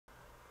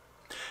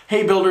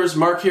Hey builders,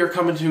 Mark here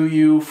coming to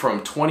you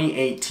from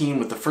 2018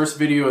 with the first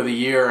video of the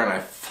year, and I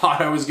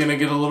thought I was going to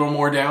get a little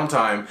more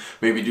downtime,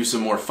 maybe do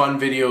some more fun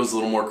videos, a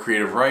little more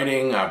creative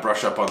writing,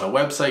 brush up on the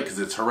website because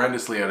it's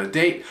horrendously out of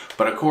date,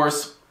 but of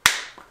course,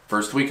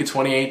 first week of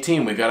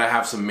 2018 we got to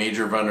have some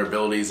major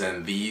vulnerabilities,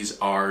 and these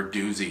are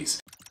doozies.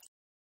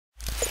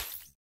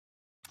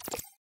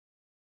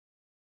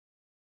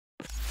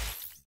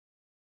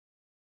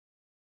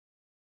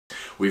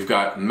 We've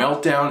got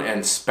Meltdown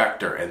and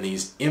Spectre, and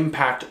these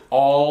impact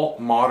all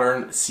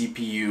modern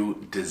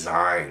CPU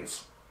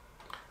designs.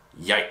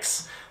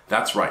 Yikes.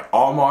 That's right,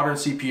 all modern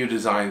CPU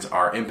designs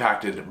are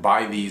impacted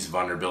by these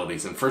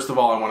vulnerabilities. And first of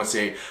all, I want to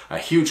say a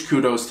huge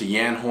kudos to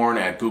Jan Horn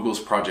at Google's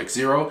Project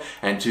Zero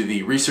and to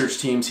the research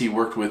teams he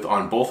worked with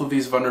on both of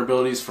these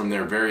vulnerabilities from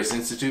their various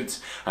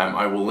institutes.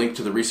 I will link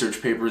to the research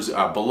papers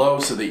below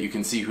so that you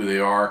can see who they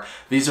are.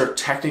 These are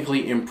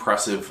technically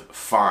impressive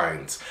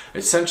finds.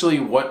 Essentially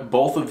what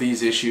both of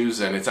these issues,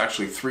 and it's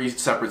actually 3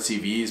 separate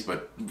CVEs,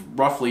 but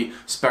roughly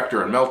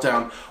Spectre and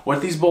Meltdown, what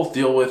these both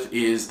deal with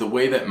is the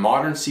way that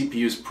modern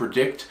CPUs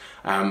predict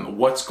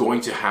what's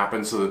going to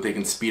happen so that they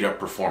can speed up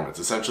performance.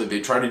 Essentially, they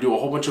try to do a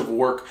whole bunch of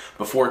work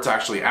before it's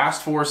actually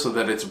asked for so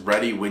that it's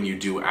ready when you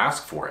do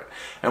ask for it.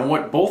 And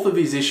what both of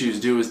these issues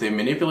do is they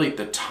manipulate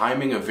the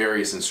timing of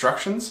various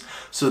instructions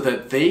so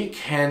that they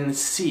can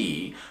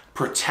see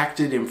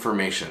protected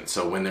information.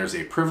 So when there's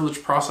a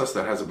privileged process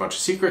that has a bunch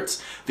of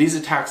secrets, these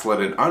attacks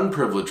let an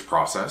unprivileged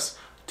process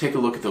take a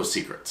look at those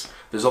secrets.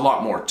 There's a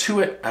lot more to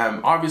it,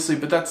 obviously,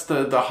 but that's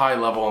the high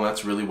level, and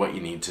that's really what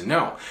you need to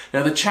know.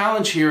 Now, the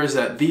challenge here is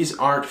that these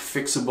aren't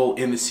fixable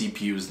in the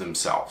CPUs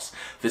themselves.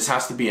 This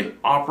has to be an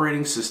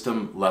operating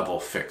system level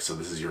fix. So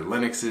this is your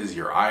Linuxes,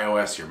 your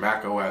iOS, your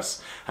Mac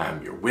OS,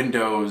 your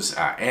Windows,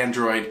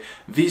 Android.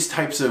 These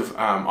types of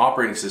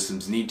operating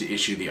systems need to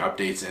issue the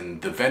updates,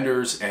 and the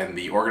vendors and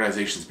the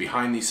organizations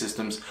behind these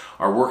systems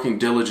are working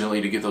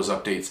diligently to get those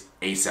updates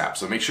ASAP.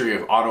 So make sure you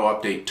have auto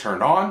update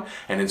turned on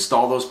and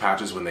install those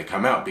patches when they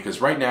come out,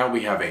 because right now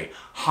we have a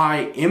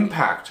high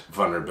impact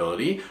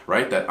vulnerability,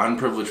 right? That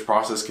unprivileged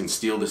process can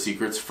steal the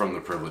secrets from the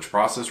privileged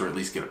process, or at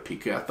least get a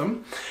peek at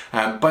them.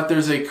 But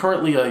there's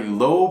currently a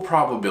low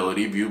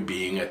probability of you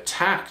being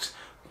attacked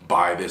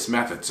by this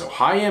method. So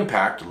high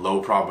impact, low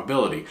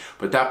probability,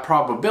 but that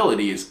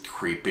probability is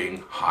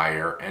creeping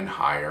higher and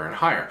higher and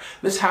higher.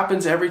 This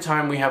happens every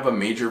time we have a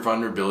major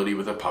vulnerability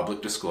with a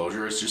public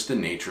disclosure. It's just the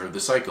nature of the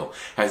cycle.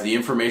 As the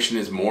information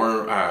is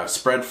more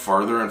spread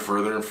farther and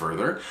further and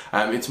further,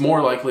 it's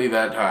more likely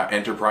that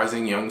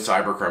enterprising young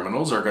cyber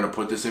criminals are going to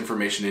put this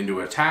information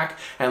into attack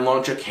and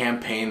launch a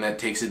campaign that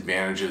takes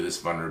advantage of this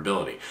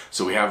vulnerability.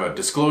 So we have a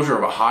disclosure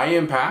of a high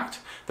impact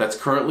that's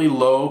currently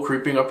low,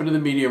 creeping up into the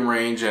medium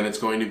range, and it's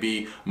going to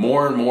be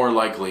more and more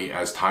likely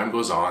as time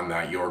goes on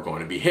that you're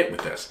going to be hit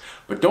with this.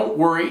 But don't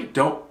worry,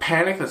 don't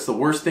panic. That's the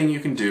worst thing you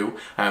can do.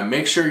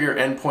 Make sure your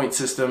endpoint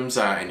systems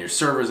and your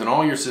servers and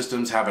all your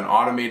systems have an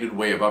automated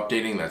way of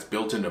updating that's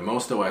built into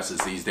most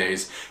OSs these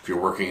days. If you're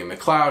working in the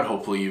cloud,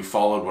 hopefully you've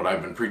followed what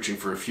I've been preaching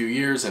for a few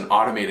years and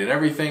automated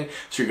everything.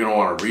 So you're going to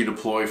want to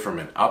redeploy from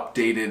an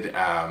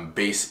updated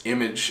base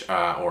image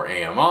or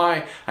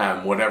AMI,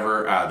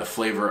 whatever the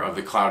flavor of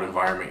the cloud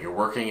environment you're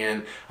working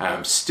in.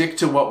 Stick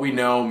to what we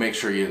know. Make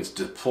sure you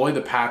deploy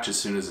the patch as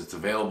soon as it's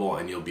available,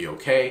 and you'll be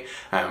okay.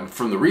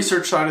 From the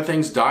research side of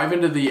things, dive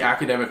into the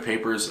academic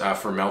papers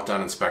for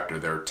Meltdown and Spectre.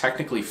 They're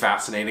technically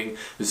fascinating.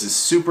 This is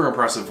super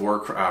impressive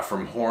work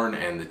from Horn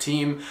and the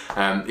team.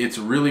 It's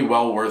really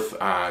well worth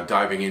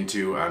diving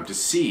into to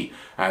see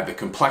the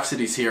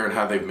complexities here and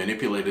how they've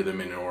manipulated them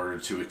in order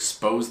to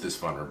expose this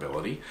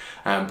vulnerability.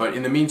 But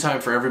in the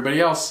meantime, for everybody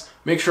else,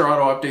 make sure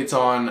auto updates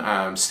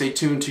on. Stay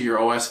tuned to your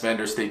OS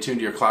vendor. Stay tuned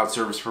to your cloud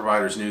service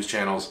providers' news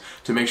channels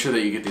to make sure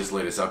that you get these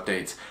latest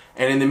updates.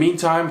 And in the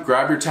meantime,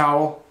 grab your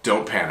towel.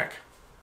 Don't panic.